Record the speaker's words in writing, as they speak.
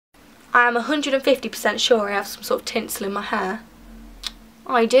I am 150% sure I have some sort of tinsel in my hair.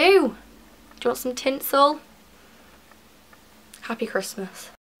 I do. Do you want some tinsel? Happy Christmas.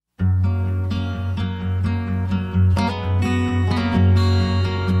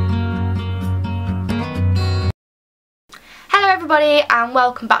 Hello everybody and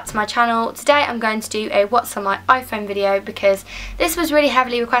welcome back to my channel. Today I'm going to do a what's on my iPhone video because this was really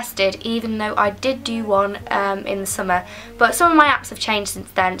heavily requested, even though I did do one in the summer, but some of my apps have changed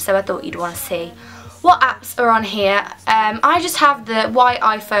since then, so I thought you'd want to see what apps are on here. I just have the white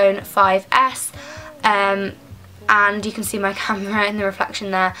iPhone 5S and you can see my camera in the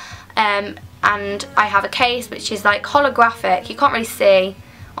reflection there, and I have a case which is like holographic. You can't really see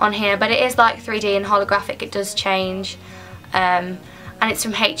on here, but it is like 3D and holographic. It does change. And it's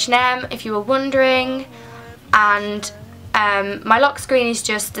from H&M if you were wondering, and my lock screen is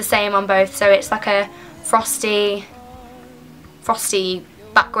just the same on both, so it's like a frosty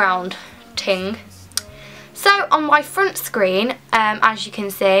background ting. So on my front screen, as you can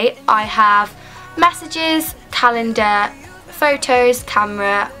see, I have messages, calendar, photos,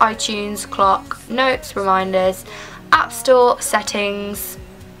 camera, iTunes, clock, notes, reminders, app store, settings,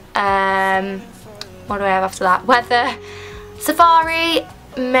 what do I have after that, weather, Safari,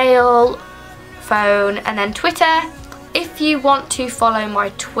 mail, phone, and then Twitter. If you want to follow my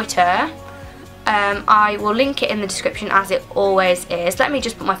Twitter, I will link it in the description as it always is. Let me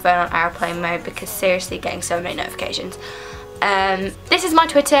just put my phone on airplane mode because seriously getting so many notifications. This is my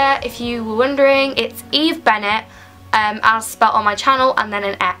Twitter, if you were wondering. It's Eve Bennett, as spelled on my channel, and then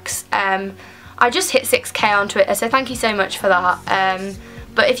an X. I just hit 6k on Twitter, so thank you so much for that.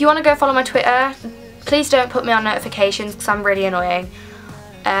 But if you want to go follow my Twitter, please don't put me on notifications because I'm really annoying.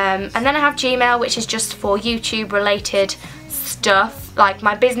 And then I have Gmail, which is just for YouTube related stuff. Like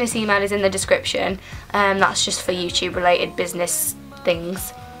my business email is in the description. That's just for YouTube related business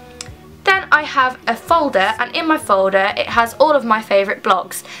things. Then I have a folder, and in my folder it has all of my favourite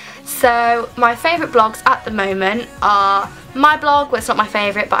blogs. So my favourite blogs at the moment are my blog, well it's not my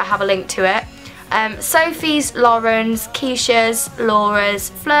favourite but I have a link to it. Sophie's, Lauren's, Keisha's, Laura's,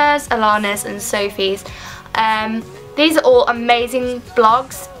 Fleur's, Alana's and Sophie's. These are all amazing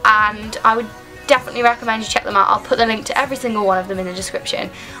blogs and I would definitely recommend you check them out. I'll put the link to every single one of them in the description.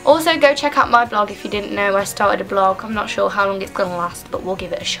 Also go check out my blog if you didn't know I started a blog. I'm not sure how long it's going to last, but we'll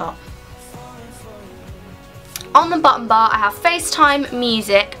give it a shot. On the bottom bar I have FaceTime,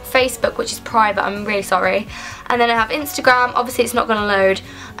 music, Facebook, which is private, I'm really sorry, and then I have Instagram. Obviously it's not going to load,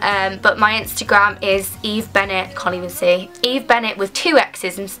 but my Instagram is Eve Bennett, can't even see, Eve Bennett with 2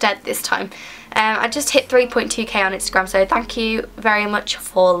 X's instead this time. I just hit 3.2k on Instagram, so thank you very much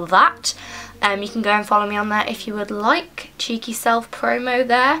for that. You can go and follow me on there if you would like. Cheeky self promo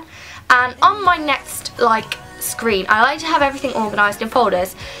there. And on my next screen, I like to have everything organised in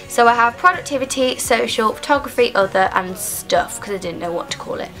folders. So I have productivity, social, photography, other and stuff, because I didn't know what to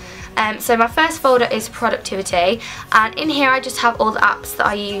call it. So my first folder is productivity, and in here I just have all the apps that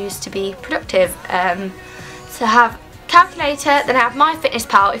I use to be productive. So I have calculator, then I have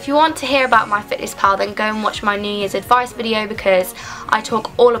MyFitnessPal. If you want to hear about MyFitnessPal, then go and watch my New Year's advice video because I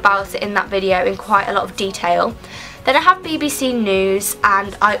talk all about it in that video in quite a lot of detail. Then I have BBC News,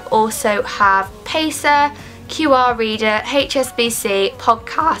 and I also have Pacer, QR Reader, HSBC,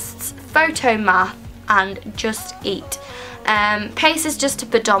 podcasts, Photo Math and Just Eat. Pace is just a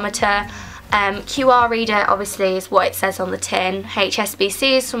pedometer, QR Reader obviously is what it says on the tin,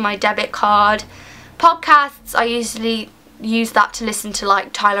 HSBC is for my debit card, podcasts I usually use that to listen to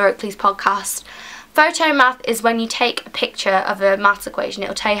like Tyler Oakley's podcast. Photo Math is when you take a picture of a maths equation,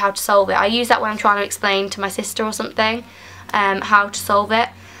 it'll tell you how to solve it. I use that when I'm trying to explain to my sister or something how to solve it.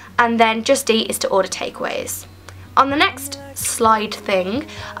 And then Just Eat is to order takeaways. On the next slide thing,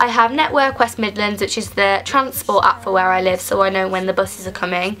 I have Network West Midlands, which is the transport app for where I live, so I know when the buses are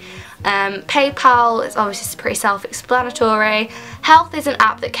coming. PayPal is obviously pretty self-explanatory. Health is an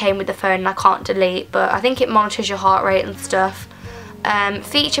app that came with the phone and I can't delete, but I think it monitors your heart rate and stuff.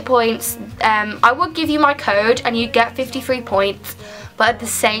 Feature points, I would give you my code and you'd get 53 points, but at the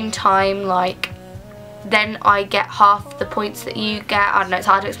same time, then I get half the points that you get. I don't know, it's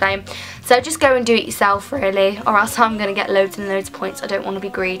hard to explain. So just go and do it yourself really, or else I'm going to get loads and loads of points. I don't want to be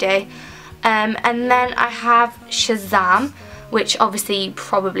greedy. And then I have Shazam, which obviously you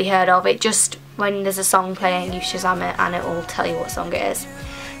probably heard of. It just, when there's a song playing, you Shazam it and it will tell you what song it is.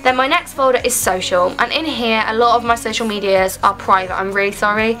 Then my next folder is social, and in here a lot of my social medias are private, I'm really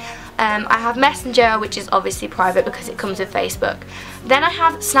sorry. I have Messenger, which is obviously private because it comes with Facebook. Then I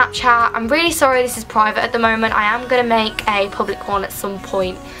have Snapchat. I'm really sorry this is private at the moment. I am going to make a public one at some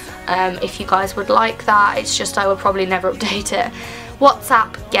point if you guys would like that. It's just I will probably never update it.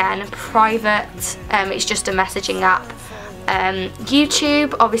 WhatsApp, again, private, it's just a messaging app.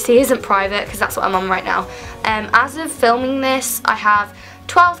 YouTube obviously isn't private because that's what I'm on right now. As of filming this, I have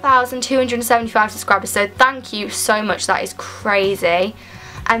 12,275 subscribers, so thank you so much, that is crazy.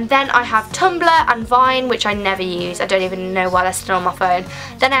 And then I have Tumblr and Vine, which I never use. I don't even know why they're still on my phone.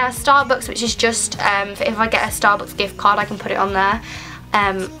 Then I have Starbucks, which is just if I get a Starbucks gift card, I can put it on there.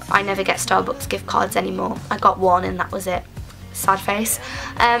 I never get Starbucks gift cards anymore. I got one and that was it. Sad face.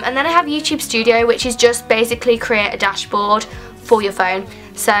 And then I have YouTube Studio, which is just basically create a dashboard for your phone.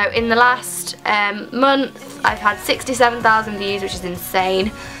 So in the last month, I've had 67,000 views, which is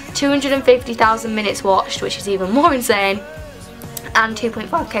insane. 250,000 minutes watched, which is even more insane. And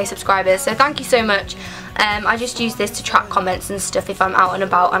 2.5k subscribers, so thank you so much. I just use this to track comments and stuff if I'm out and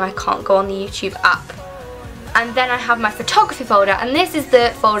about and I can't go on the YouTube app. And then I have my photography folder, and this is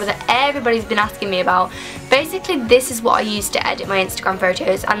the folder that everybody's been asking me about. Basically, this is what I use to edit my Instagram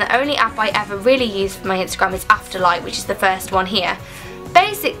photos, and the only app I ever really use for my Instagram is Afterlight, which is the first one here.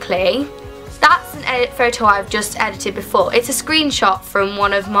 Basically, that's an edit photo I've just edited before. It's a screenshot from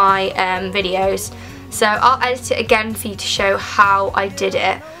one of my videos. So I'll edit it again for you to show how I did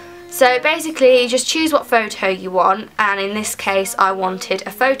it. So basically, you just choose what photo you want, and in this case I wanted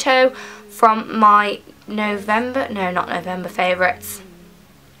a photo from my favourites.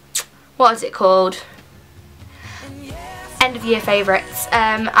 What is it called? End of year favourites.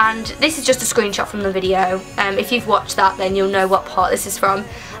 And this is just a screenshot from the video. If you've watched that, then you'll know what part this is from.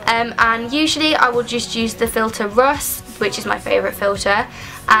 And usually I will just use the filter Rust, which is my favourite filter,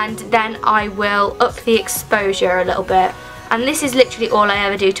 and then I will up the exposure a little bit. And this is literally all I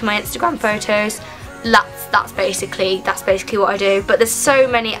ever do to my Instagram photos. That's basically what I do. But there's so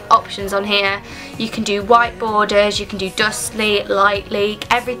many options on here. You can do white borders, you can do dustly, lightly,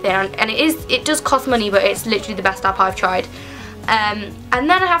 everything, and it does cost money, but it's literally the best app I've tried. And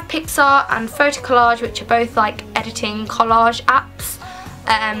then I have Pixar and Photo Collage, which are both like editing collage apps.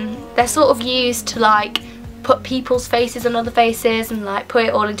 They're sort of used to like put people's faces on other faces and like put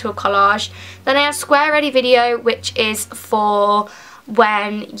it all into a collage. Then I have Square Ready Video, which is for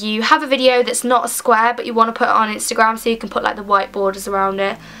when you have a video that's not a square but you want to put it on Instagram, so you can put like the white borders around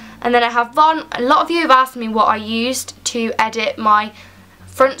it. And then I have Vaughn. A lot of you have asked me what I used to edit my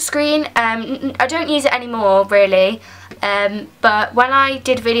front screen. I don't use it anymore really, but when I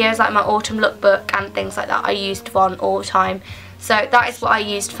did videos like my autumn lookbook and things like that, I used Vaughn all the time. So that is what I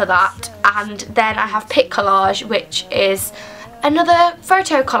used for that. And then I have Pic Collage, which is another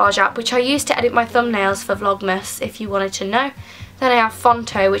photo collage app which I use to edit my thumbnails for Vlogmas, if you wanted to know. Then I have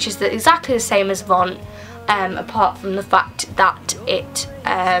Fonto, which is exactly the same as Vaughn, apart from the fact that it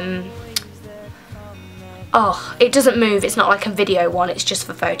doesn't move. It's not like a video one, it's just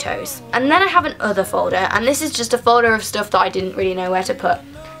for photos. And then I have an other folder, and this is just a folder of stuff that I didn't really know where to put.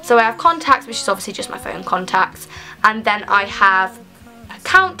 So I have contacts, which is obviously just my phone contacts, and then I have a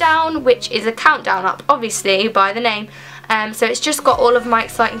countdown, which is a countdown app, obviously by the name. So it's just got all of my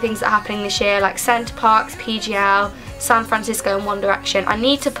exciting things that are happening this year, like Centre Parks, PGL, San Francisco and One Direction. I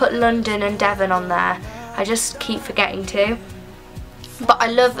need to put London and Devon on there. I just keep forgetting to. But I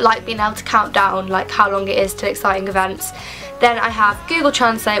love like being able to count down like how long it is to exciting events. Then I have Google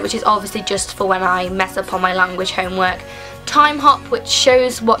Translate, which is obviously just for when I mess up on my language homework. Time Hop, which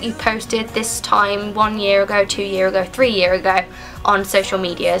shows what you posted this time 1 year ago, 2 years ago, 3 years ago on social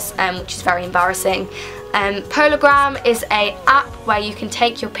medias, which is very embarrassing. Polagram is a app where you can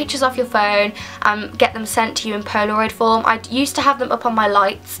take your pictures off your phone and get them sent to you in Polaroid form. I used to have them up on my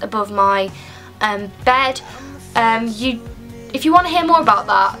lights above my bed. If you want to hear more about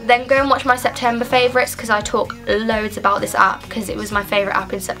that, then go and watch my September favourites, because I talk loads about this app because it was my favourite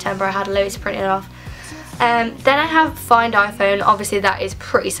app in September. I had loads printed off. Then I have Find iPhone. Obviously that is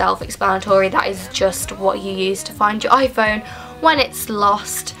pretty self-explanatory. That is just what you use to find your iPhone when it's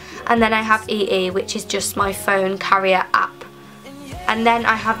lost. And then I have EE, which is just my phone carrier app. And then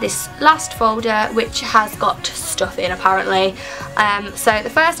I have this last folder which has got stuff in apparently. So the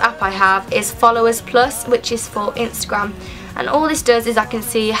first app I have is Followers Plus, which is for Instagram. And all this does is I can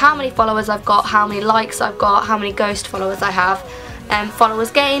see how many followers I've got, how many likes I've got, how many ghost followers I have.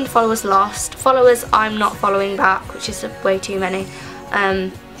 Followers gained, followers lost, followers I'm not following back, which is way too many.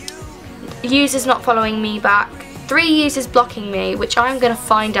 Users not following me back. 3 users blocking me, which I'm going to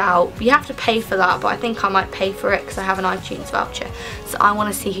find out. You have to pay for that, but I think I might pay for it because I have an iTunes voucher. So I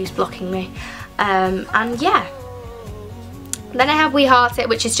want to see who's blocking me. And yeah. Then I have We Heart It,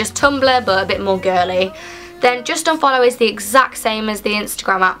 which is just Tumblr, but a bit more girly. Then Just Unfollow is the exact same as the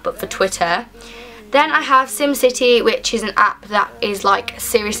Instagram app, but for Twitter. Then I have SimCity, which is an app that is like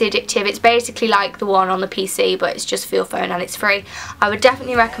seriously addictive. It's basically like the one on the PC, but it's just for your phone and it's free. I would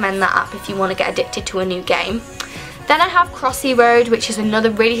definitely recommend that app if you want to get addicted to a new game. Then I have Crossy Road, which is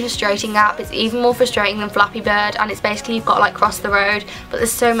another really frustrating app. It's even more frustrating than Flappy Bird, and it's basically you've got to like cross the road, but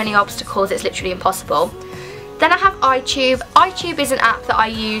there's so many obstacles it's literally impossible. Then I have iTube. iTube is an app that I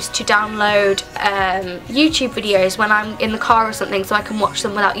use to download YouTube videos when I'm in the car or something, so I can watch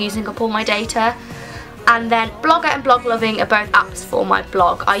them without using up all my data. And then Blogger and Blog Loving are both apps for my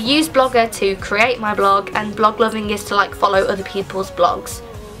blog. I use Blogger to create my blog, and Blog Loving is to like follow other people's blogs.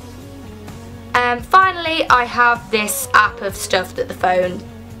 And finally, I have this app of stuff that the phone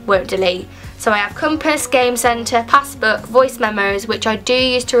won't delete. So I have Compass, Game Center, Passbook, Voice Memos, which I do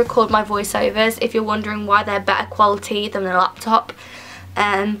use to record my voiceovers if you're wondering why they're better quality than a laptop.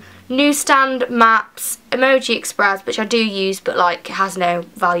 Newsstand, Maps, Emoji Express, which I do use but like it has no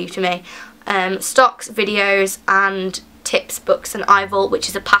value to me. Stocks, Videos, and Tips, Books, and iVault, which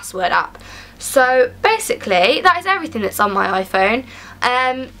is a password app. So basically that is everything that's on my iPhone.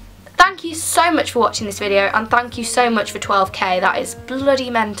 Thank you so much for watching this video, and thank you so much for 12k. That is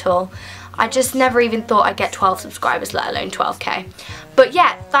bloody mental. I just never even thought I'd get 12 subscribers, let alone 12k. But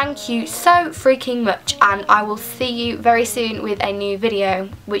yeah, thank you so freaking much, and I will see you very soon with a new video,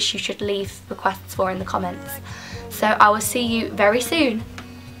 which you should leave requests for in the comments. So I will see you very soon.